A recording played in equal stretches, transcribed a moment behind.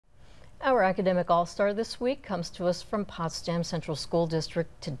Our Academic All-Star this week comes to us from Potsdam Central School District.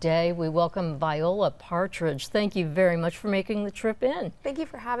 Today we welcome Viola Partridge. Thank you very much for making the trip in. Thank you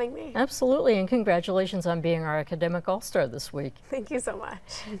for having me. Absolutely, and congratulations on being our Academic All-Star this week. Thank you so much.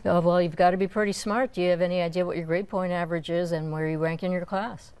 Well, you've got to be pretty smart. Do you have any idea what your grade point average is and where you rank in your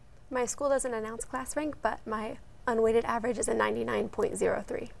class? My school doesn't announce class rank, but my unweighted average is a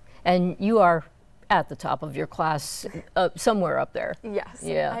 99.03. And you are at the top of your class, somewhere up there. Yes.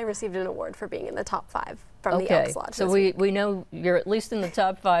 Yeah. I received an award for being in the top 5 from the Elks Lodge. So we know you're at least in the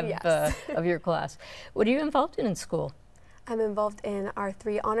top 5 yes. Of your class. What are you involved in school? I'm involved in our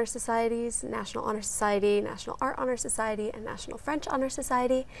 3 honor societies: National Honor Society, National Art Honor Society, and National French Honor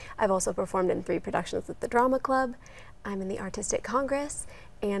Society. I've also performed in 3 productions with the Drama Club. I'm in the Artistic Congress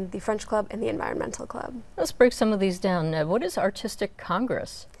and the French Club and the Environmental Club. Let's break some of these down. What is Artistic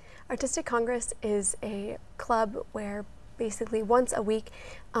Congress? Artistic Congress is a club where basically once a week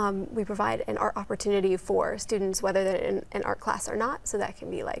we provide an art opportunity for students, whether they're in an art class or not. So that can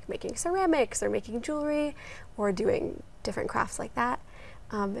be like making ceramics or making jewelry or doing different crafts like that.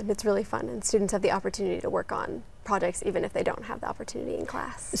 And it's really fun, and students have the opportunity to work on projects even if they don't have the opportunity in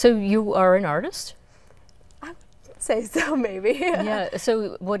class. So you are an artist? I would say so, maybe. Yeah,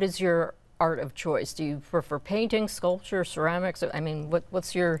 so what is your art of choice? Do you prefer painting, sculpture, ceramics? I mean,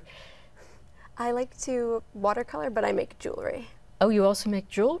 what's your... I like to watercolor, but I make jewelry. Oh, you also make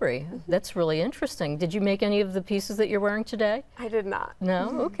jewelry. That's really interesting. Did you make any of the pieces that you're wearing today? I did not. No?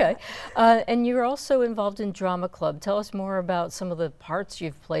 Okay. And you're also involved in Drama Club. Tell us more about some of the parts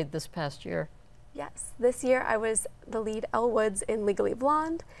you've played this past year. Yes, this year I was the lead Elle Woods in Legally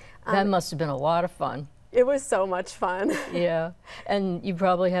Blonde. That must have been a lot of fun. It was so much fun. Yeah, and you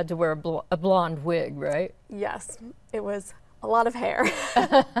probably had to wear a blonde wig, right? Yes, it was a lot of hair.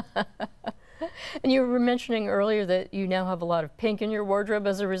 And you were mentioning earlier that you now have a lot of pink in your wardrobe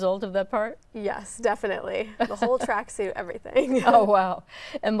as a result of that part? Yes, definitely. The whole tracksuit, everything. Oh, wow.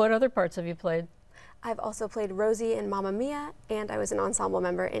 And what other parts have you played? I've also played Rosie in Mamma Mia, and I was an ensemble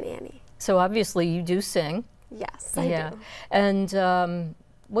member in Annie. So obviously you do sing. Yes, I do. And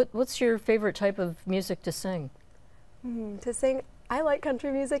what's your favorite type of music to sing? To sing, I like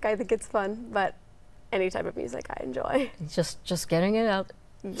country music. I think it's fun, but any type of music I enjoy. Just getting it out,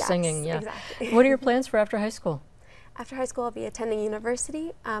 yes, singing, yeah. Exactly. What are your plans for after high school? After high school, I'll be attending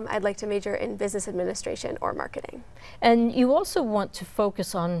university. I'd like to major in business administration or marketing. And you also want to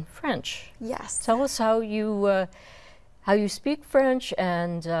focus on French. Yes. Tell us how you speak French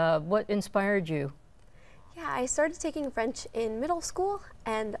and what inspired you. Yeah, I started taking French in middle school,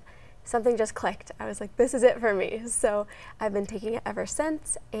 and something just clicked. I was like, this is it for me. So I've been taking it ever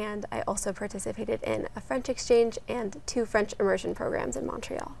since, and I also participated in a French exchange and 2 French immersion programs in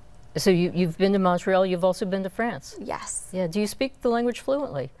Montreal. So you've been to Montreal, you've also been to France? Yes. Yeah, do you speak the language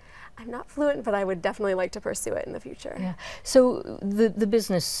fluently? I'm not fluent, but I would definitely like to pursue it in the future. Yeah. So the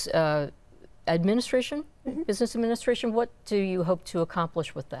business administration, business administration, what do you hope to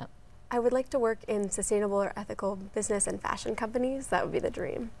accomplish with that? I would like to work in sustainable or ethical business and fashion companies. That would be the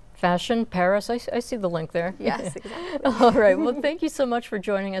dream. Fashion, Paris, I see the link there. Yes, exactly. All right, well, thank you so much for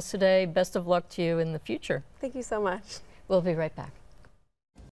joining us today. Best of luck to you in the future. Thank you so much. We'll be right back.